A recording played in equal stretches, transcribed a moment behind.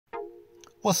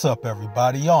What's up,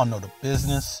 everybody? Y'all know the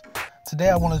business. Today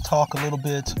I want to talk a little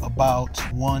bit about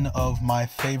one of my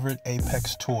favorite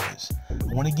Apex toys.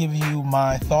 I want to give you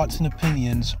my thoughts and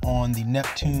opinions on the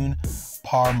Neptune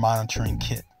PAR Monitoring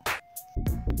Kit.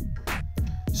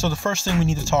 So the first thing we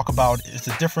need to talk about is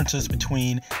the differences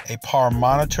between a PAR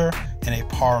monitor and a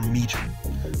PAR meter.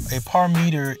 A PAR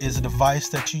meter is a device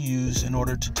that you use in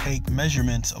order to take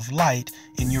measurements of light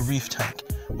in your reef tank.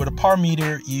 With a PAR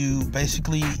meter, you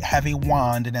basically have a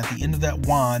wand, and at the end of that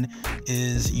wand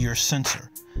is your sensor.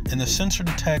 And the sensor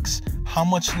detects how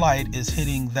much light is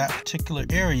hitting that particular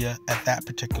area at that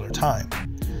particular time.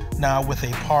 Now, with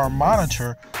a PAR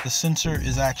monitor, the sensor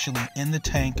is actually in the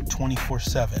tank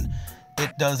 24/7.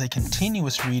 It does a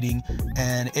continuous reading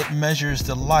and it measures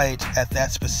the light at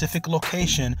that specific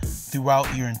location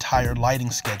throughout your entire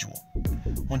lighting schedule.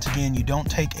 Once again, you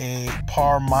don't take a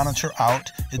PAR monitor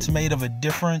out. It's made of a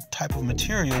different type of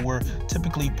material where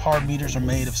typically PAR meters are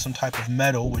made of some type of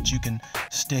metal which you can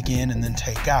stick in and then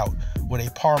take out. With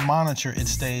a PAR monitor, it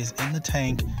stays in the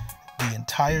tank the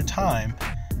entire time,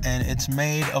 and it's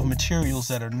made of materials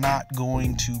that are not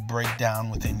going to break down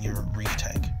within your reef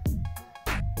tank.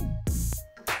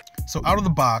 So out of the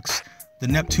box, the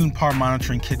Neptune PAR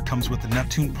Monitoring Kit comes with the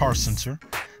Neptune PAR sensor.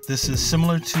 This is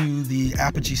similar to the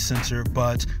Apogee sensor,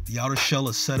 but the outer shell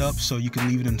is set up so you can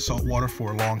leave it in salt water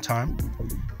for a long time.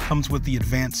 Comes with the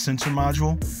advanced sensor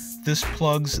module. This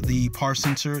plugs the PAR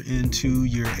sensor into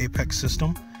your Apex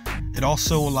system. It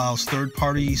also allows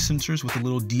third-party sensors with a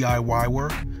little DIY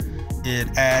work.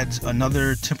 It adds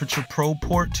another temperature probe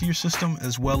port to your system,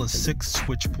 as well as 6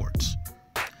 switch ports.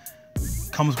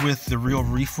 Comes with the real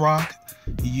Reef rock.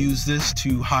 You use this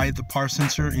to hide the PAR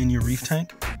sensor in your reef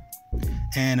tank.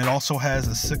 And it also has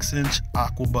a 6-inch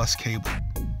aqua bus cable.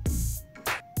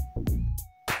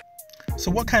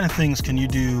 So what kind of things can you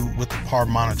do with the PAR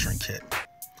monitoring kit?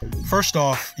 First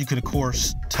off, you can of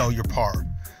course tell your PAR.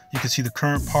 You can see the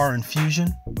current PAR in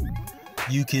fusion.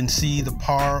 You can see the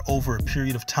PAR over a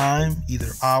period of time,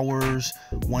 either hours,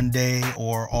 1 day,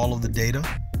 or all of the data.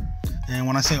 And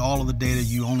when I say all of the data,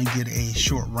 you only get a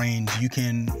short range. You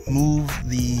can move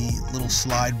the little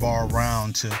slide bar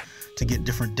around to get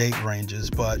different date ranges.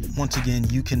 But once again,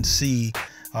 you can see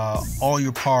all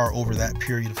your PAR over that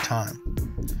period of time.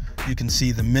 You can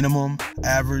see the minimum,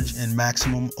 average, and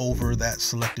maximum over that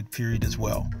selected period as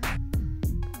well.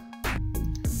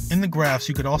 In the graphs,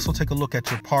 you could also take a look at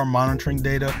your PAR monitoring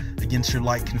data against your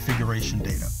light configuration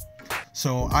data.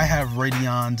 So I have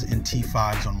Radions and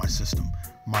T5s on my system.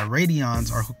 My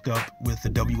Radions are hooked up with the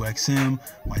WXM.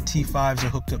 My T5s are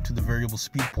hooked up to the variable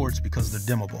speed ports because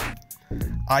they're dimmable.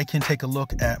 I can take a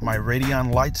look at my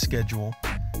Radion light schedule,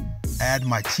 add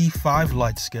my T5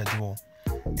 light schedule,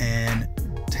 and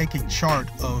take a chart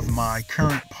of my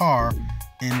current PAR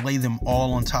and lay them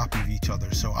all on top of each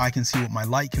other so I can see what my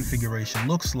light configuration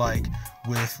looks like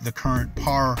with the current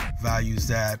PAR values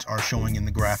that are showing in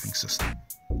the graphing system.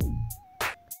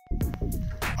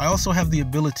 I also have the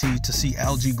ability to see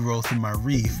algae growth in my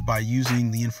reef by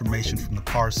using the information from the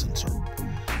PAR sensor.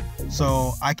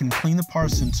 So I can clean the PAR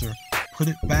sensor, put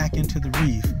it back into the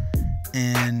reef,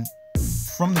 and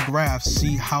from the graph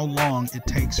see how long it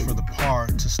takes for the PAR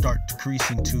to start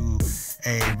decreasing to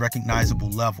a recognizable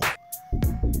level.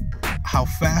 How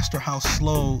fast or how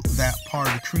slow that PAR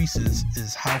decreases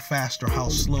is how fast or how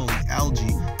slow the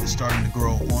algae is starting to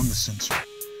grow on the sensor.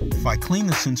 If I clean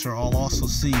the sensor, I'll also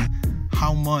see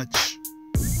how much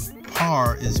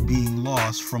PAR is being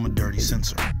lost from a dirty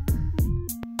sensor.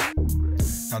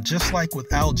 Now, just like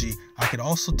with algae, I could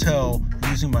also tell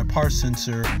using my PAR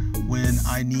sensor when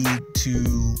I need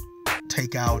to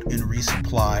take out and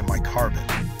resupply my carbon.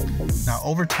 Now,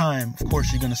 over time, of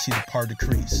course, you're going to see the PAR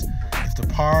decrease. If the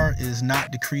PAR is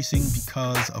not decreasing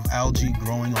because of algae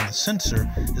growing on the sensor,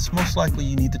 it's most likely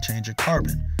you need to change your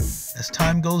carbon. As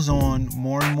time goes on,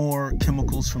 more and more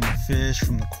chemicals from the fish,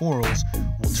 from the corals,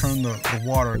 will turn the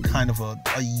water kind of a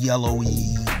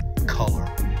yellowy color.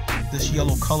 This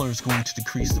yellow color is going to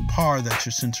decrease the PAR that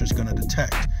your sensor is going to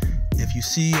detect. If you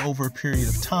see over a period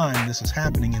of time this is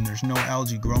happening and there's no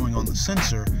algae growing on the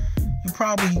sensor, you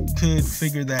probably could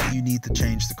figure that you need to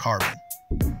change the carbon.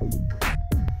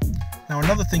 Now,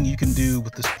 another thing you can do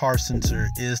with this PAR sensor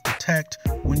is detect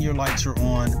when your lights are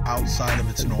on outside of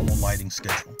its normal lighting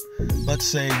schedule. Let's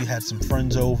say you had some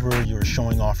friends over, you're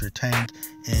showing off your tank,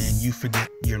 and you forget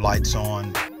your lights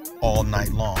on all night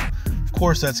long. Of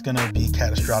course, that's going to be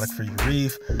catastrophic for your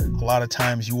reef. A lot of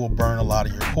times you will burn a lot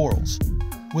of your corals.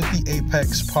 With the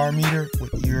Apex PAR meter,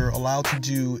 what you're allowed to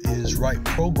do is write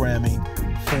programming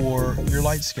for your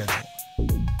light schedule.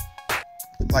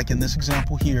 like in this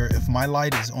example here, if my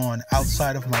light is on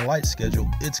outside of my light schedule,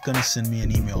 it's going to send me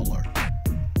an email alert.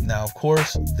 Now, of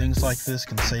course, things like this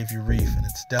can save your reef, and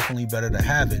it's definitely better to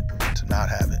have it than to not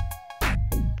have it.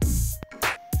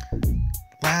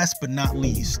 Last but not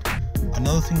least,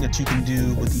 another thing that you can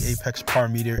do with the Apex PAR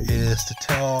meter is to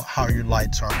tell how your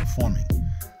lights are performing.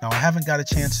 Now, I haven't got a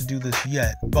chance to do this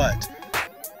yet, but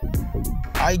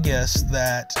I guess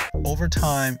that over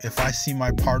time, if I see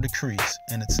my PAR decrease,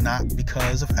 and it's not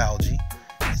because of algae,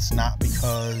 it's not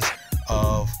because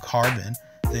of carbon,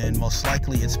 then most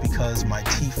likely it's because my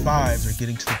T5s are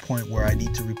getting to the point where I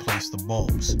need to replace the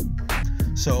bulbs.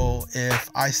 So if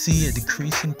I see a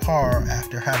decrease in PAR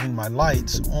after having my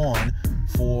lights on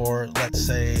for, let's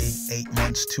say, 8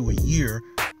 months to a year,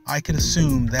 I can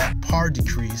assume that PAR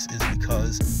decrease is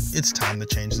because it's time to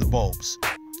change the bulbs.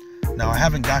 Now, I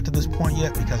haven't got to this point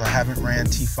yet because I haven't ran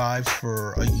T5s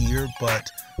for a year, but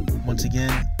once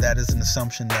again, that is an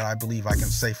assumption that I believe I can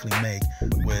safely make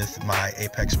with my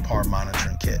Apex PAR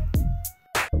Monitoring Kit.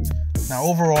 Now,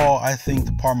 overall, I think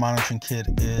the PAR Monitoring Kit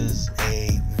is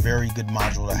a very good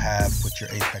module to have with your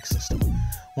Apex system.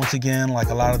 Once again, like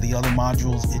a lot of the other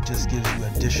modules, it just gives you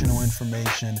additional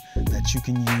information that you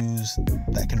can use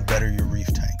that can better your reef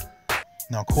tank.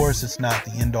 Now, of course, it's not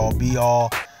the end-all be-all.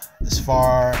 As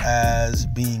far as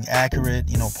being accurate,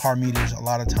 PAR meters a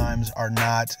lot of times are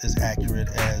not as accurate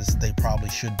as they probably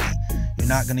should be. You're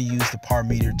not going to use the PAR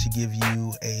meter to give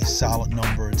you a solid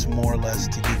number. It's more or less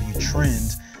to give you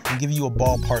trends and give you a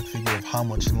ballpark figure of how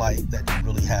much light that you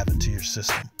really have into your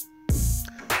system.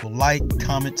 Well, like,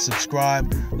 comment,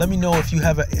 subscribe. Let me know if you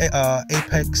have a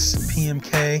Apex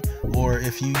PMK or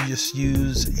if you just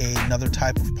use another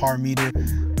type of PAR meter.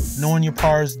 Knowing your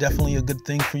PAR is definitely a good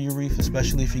thing for your reef,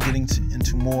 especially if you're getting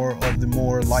into more of the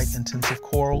more light-intensive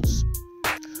corals.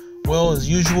 Well, as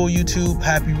usual, YouTube,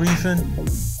 happy reefing.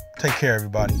 Take care,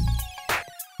 everybody.